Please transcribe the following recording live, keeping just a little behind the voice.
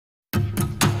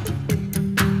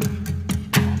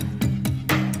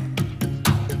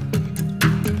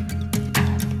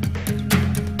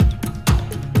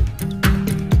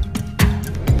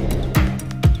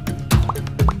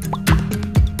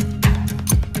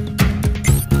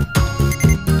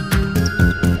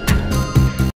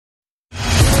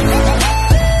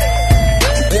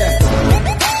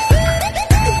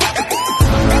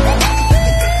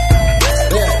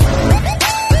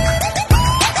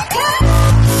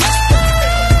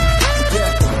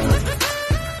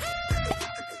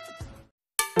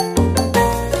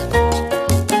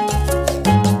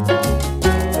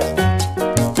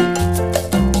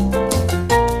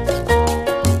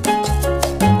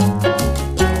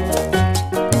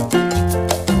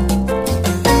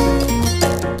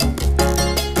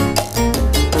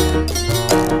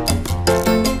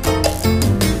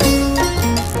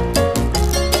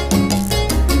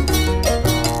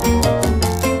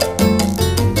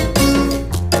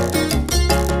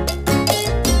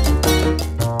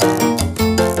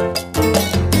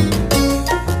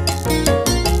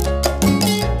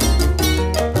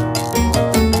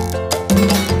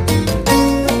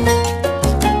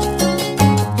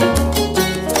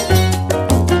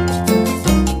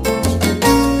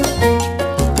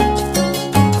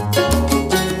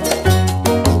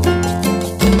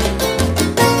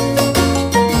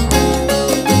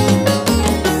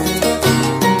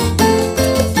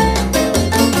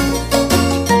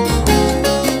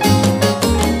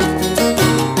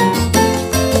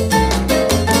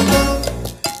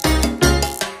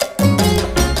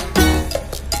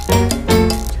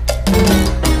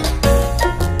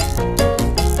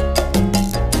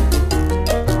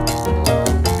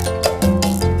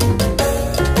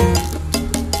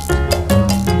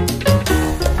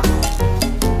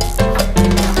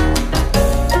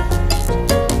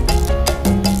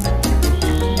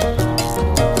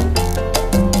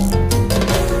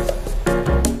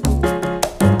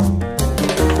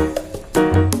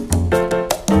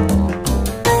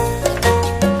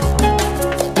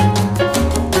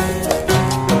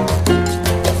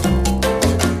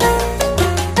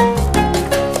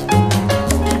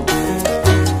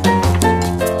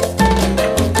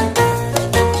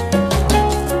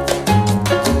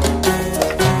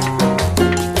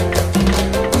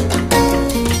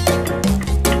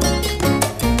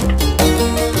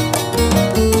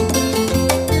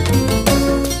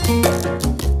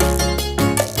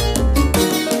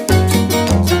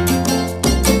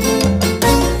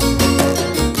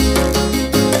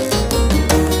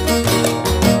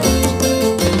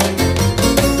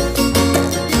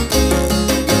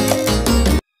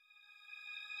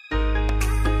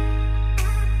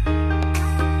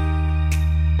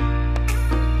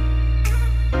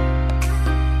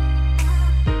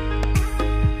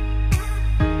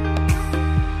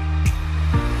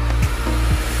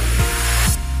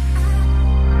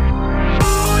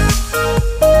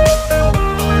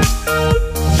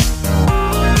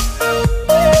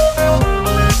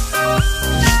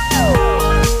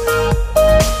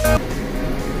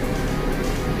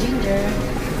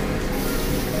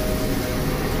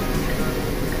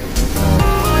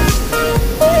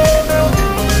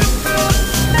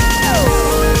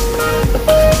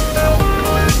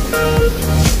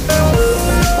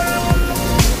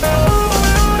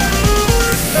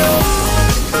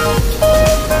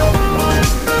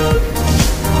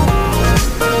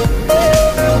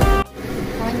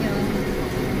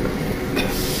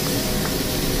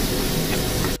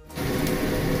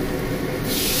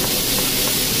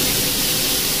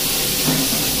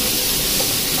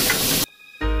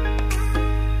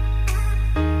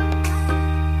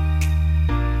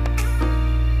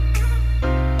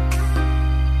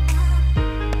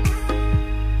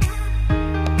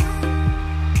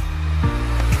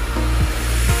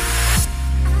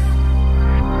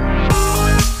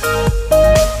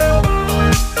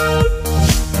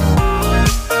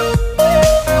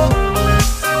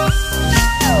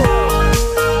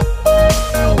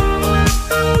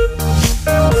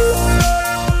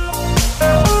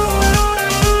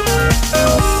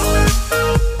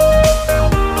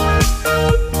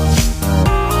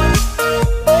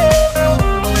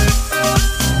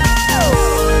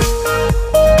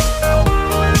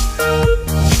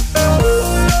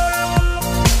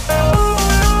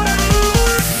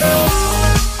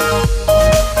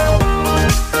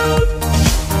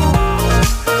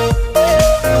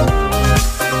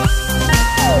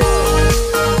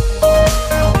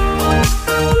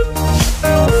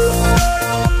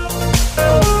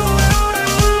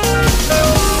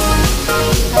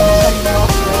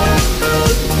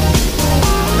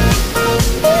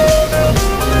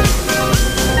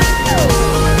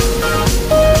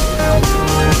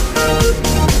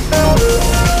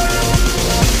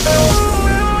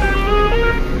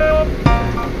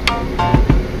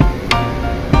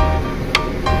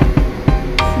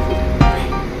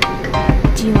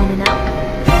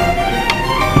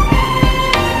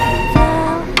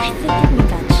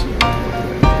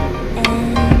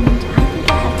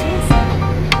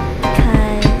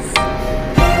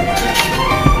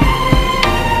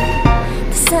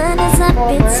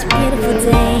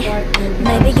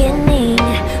My beginning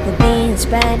will be as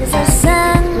bright as the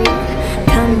sun.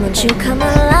 Come, won't you come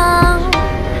along?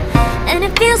 And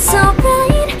it feels so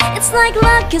right, it's like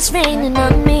luck is raining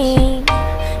on me.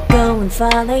 Go and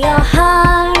follow your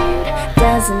heart,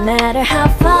 doesn't matter how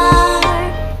far.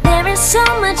 There is so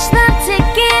much love to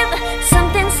give,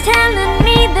 something's telling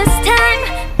me this time.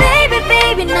 Baby,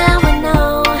 baby, now I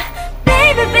know.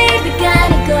 Baby, baby,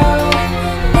 gotta go.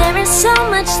 There is so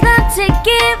much love to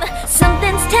give,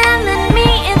 something's telling me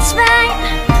it's right.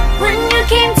 When you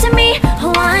came to me,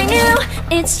 oh I knew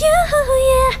it's you,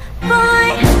 yeah, boy.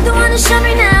 The one to show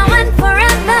me now and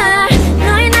forever.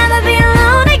 No, you'll never be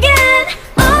alone again.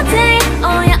 All day,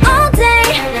 oh yeah, all day.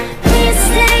 Please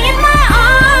stay in my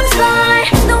arms, boy.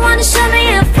 The one to show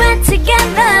me if we're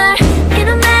together. It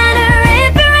don't matter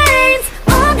if it rains.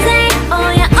 All day, oh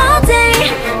yeah, all day.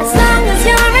 As long as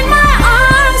you're in my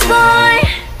arms, boy.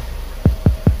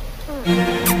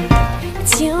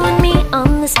 It's you and me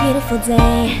on this beautiful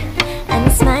day. And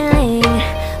I'm smiling,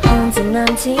 holding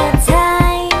on to your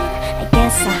tight. I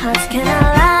guess our hearts cannot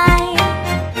lie.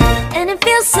 And it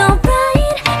feels so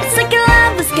right, it's like your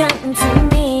love has gotten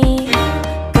to me.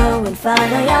 Go and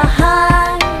follow your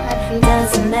heart,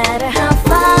 doesn't matter how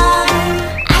far.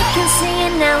 I can see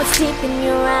it now, it's deep in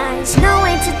your eyes. No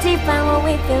way to define what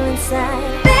we feel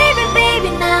inside. Baby, baby,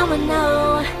 now I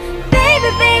know. Baby,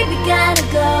 baby, gotta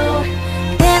go.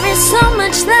 There is so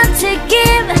much love to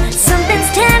give,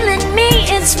 something's telling me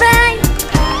it's right.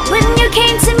 When you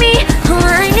came to me, oh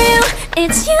I knew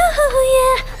it's you,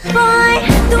 yeah, boy.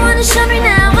 The one to show me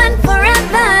now and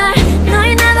forever. No,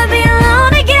 you'll never be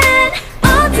alone again.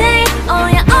 All day, oh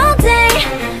yeah, all day.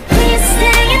 Please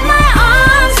stay in my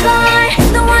arms, boy.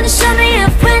 The one to show me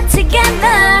if we're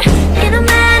together. It don't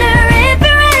matter if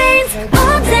it rains.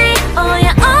 All day, oh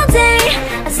yeah, all day.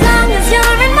 As long as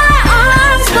you're in my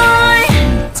arms, boy.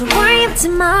 Don't worry of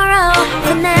tomorrow,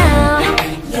 for now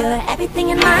you're everything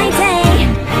in my day.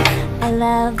 I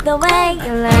love the way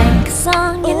you like a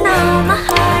song, you know my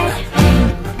heart.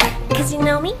 Cause you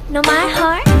know me, know my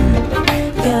heart.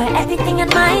 You're everything in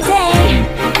my day.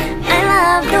 I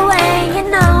love the way you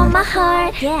know my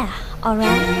heart. Yeah,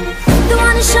 alright. The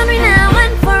one to show me now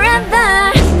and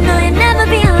forever. No, you'll never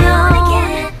be alone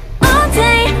again. All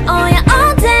day, oh yeah,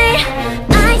 all day.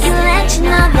 I can let you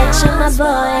know that you're my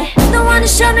boy. The one to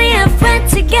show me if we're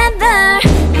together.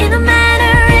 It don't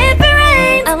matter if it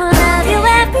rains. I will love you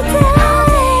every day.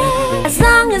 As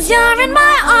long as you're in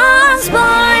my arms,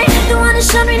 boy. The one to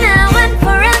show me now and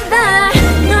forever.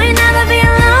 No, you'll never be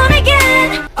alone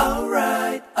again.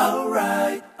 Alright,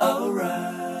 alright, alright.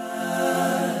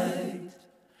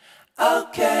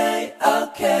 Okay,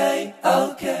 okay,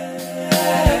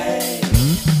 okay.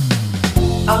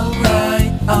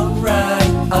 Alright,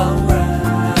 alright, alright.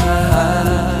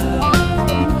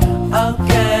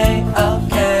 Okay,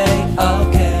 okay,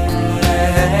 okay.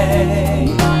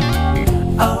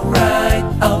 Alright,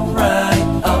 alright,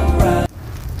 alright.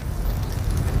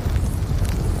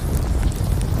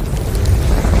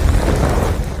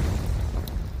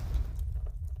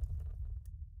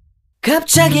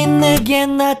 갑자기 내게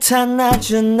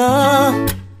나타나준 너.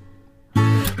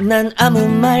 난 아무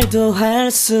말도 할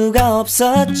수가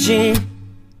없었지.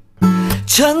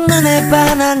 첫눈에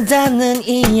반한다는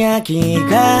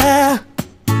이야기가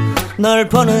널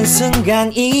보는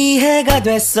순간 이해가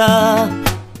됐어.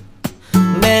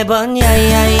 매번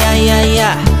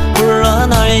야야야야야 불러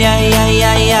널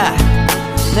야야야야.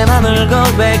 내 맘을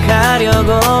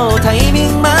고백하려고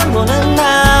타이밍만 보는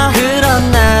나.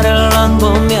 그런 나를 넌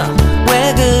보며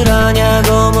왜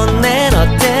그러냐고 묻네 너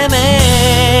때문에.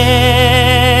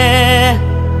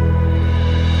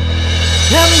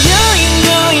 I'm going,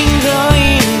 going,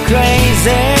 going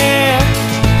crazy.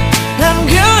 I'm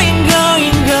going,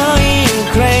 going, going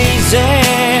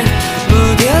crazy.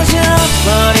 무뎌져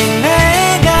버린 내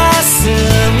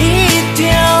가슴이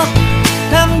뛰어.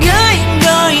 I'm going,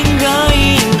 going,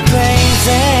 going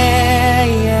crazy,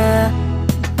 yeah.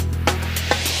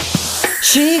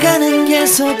 시간은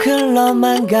계속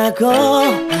흘러만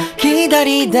가고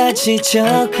기다리다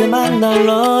지쳐 그만 널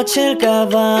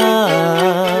놓칠까봐.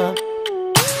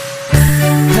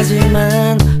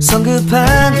 하지만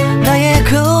성급한 나의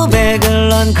고백을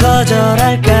넌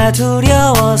거절할까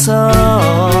두려워서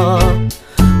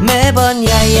매번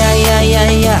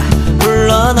야야야야야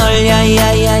불러 널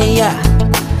야야야야.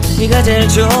 네가 제일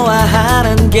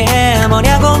좋아하는 게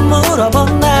뭐냐고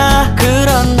물어본 나.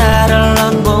 그런 나를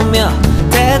넌 보며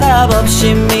대답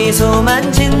없이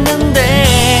미소만 짓는데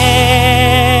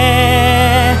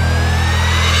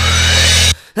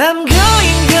I'm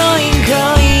going, going,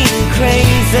 going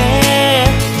crazy.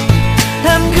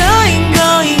 I'm going,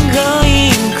 going,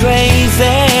 going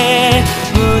crazy.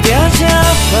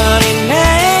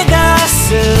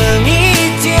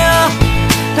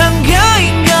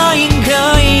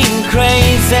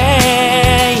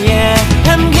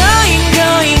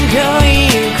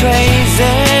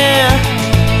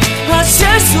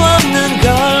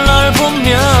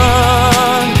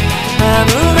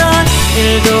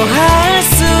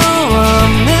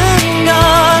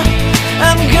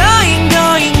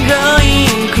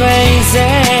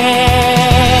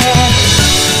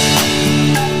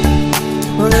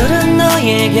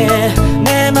 너에게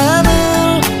내